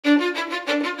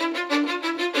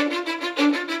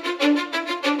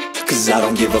cause I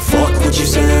don't give a fuck what you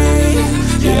say.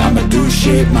 Yeah, I'ma do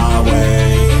shit my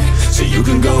way. So you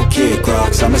can go kick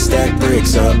rocks, I'ma stack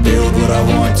bricks up, build what I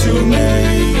want to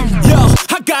make. Yo,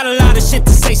 I got a lot of shit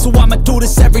to say, so I'ma do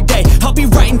this every day. I'll be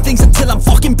writing things until I'm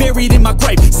fucking buried in my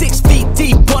grave. 6 feet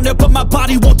deep under, but my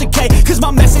body won't decay, cause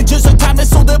my messages are timeless,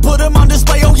 so they'll put them on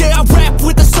display. Oh yeah, I rap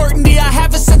with a certainty, I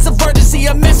have a sense of urgency,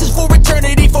 a message for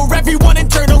eternity, for everyone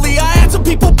internally. I had some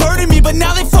people burning me, but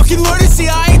now they fucking learn to see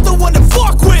I ain't the one to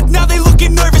fuck with. Now they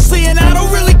looking nervously, and I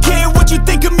don't really care what you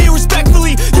think of me,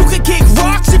 respectfully. You can kick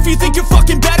rocks if you think you're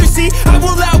fucking better, see I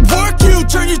will outwork you,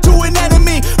 turn you to an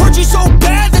enemy, hurt you so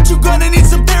bad that you're gonna need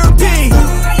some therapy.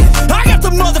 I got the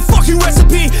motherfucking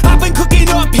recipe, I've been cooking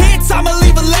up hits, I'ma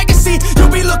leave a legacy. You'll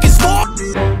be looking smart.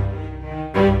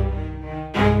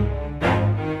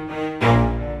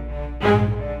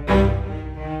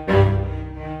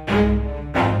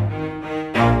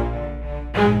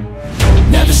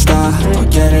 Never stop, I'll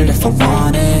get it if I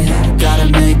want it. Gotta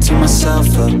make to myself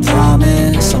a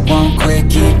promise. I won't quit,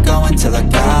 keep going till I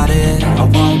got it. I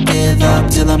won't give up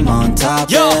till I'm on top.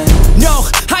 Yo, no,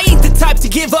 I ain't the type to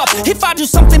give up. If I do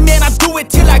something, man, I do it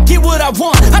till I get what I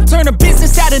want. I turn a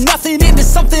business out of nothing into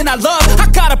something I love. I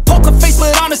got a poker face,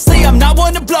 but honestly, I'm not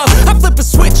one to bluff. I flip a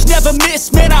switch, never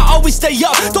miss, man, I always stay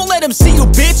up. Don't let them see you,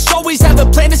 bitch, always have a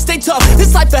plan to stay tough.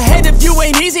 This life ahead of you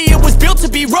ain't easy, it was built to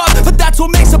be rough. But that's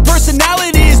what makes a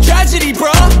personality, is tragedy,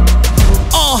 bruh.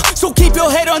 So keep your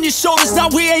head on your shoulders. Now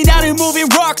we ain't out here moving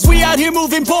rocks, we out here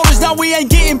moving boulders. Now we ain't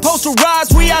getting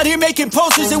posterized, we out here making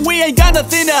posters. And we ain't got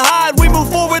nothing to hide, we move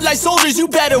forward like soldiers. You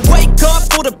better wake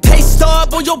up for the pay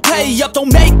stub, or you'll pay up.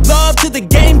 Don't make love to the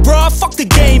game, bruh, fuck the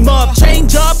game up.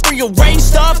 Change up, rearrange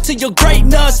stuff to your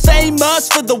greatness. Famous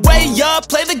for the way up,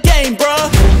 play the game, bruh.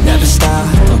 Never stop,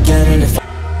 I'll get it if I...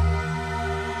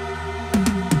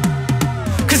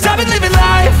 Cause I've been living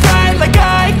life right like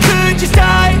I could just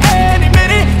die any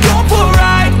minute. Going for a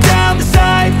ride down the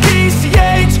side,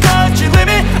 PCH, country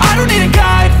limit. I don't need a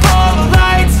guide, follow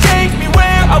lights, take me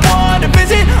where I wanna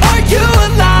visit. Are you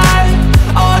alive?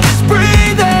 Or just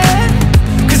breathing?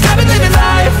 Cause I've been living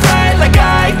life right like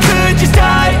I could just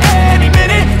die any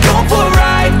minute. Going for a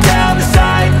ride down the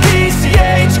side,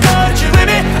 PCH, country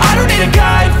limit. I don't need a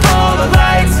guide, follow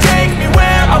lights, take me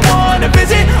where I wanna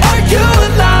visit. Are you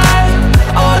alive?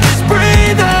 Or just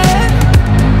breathing?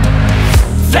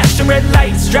 Flashing red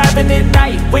lights, driving at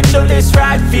night, windowless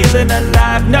ride, feeling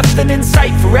alive. Nothing in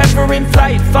sight, forever in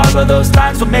flight. Follow those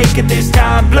lines, we'll make it this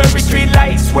time. Blurry street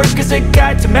lights, work as a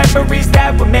guide to memories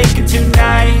that we're making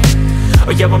tonight.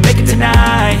 Oh yeah, we'll make it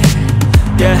tonight.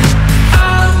 Yeah.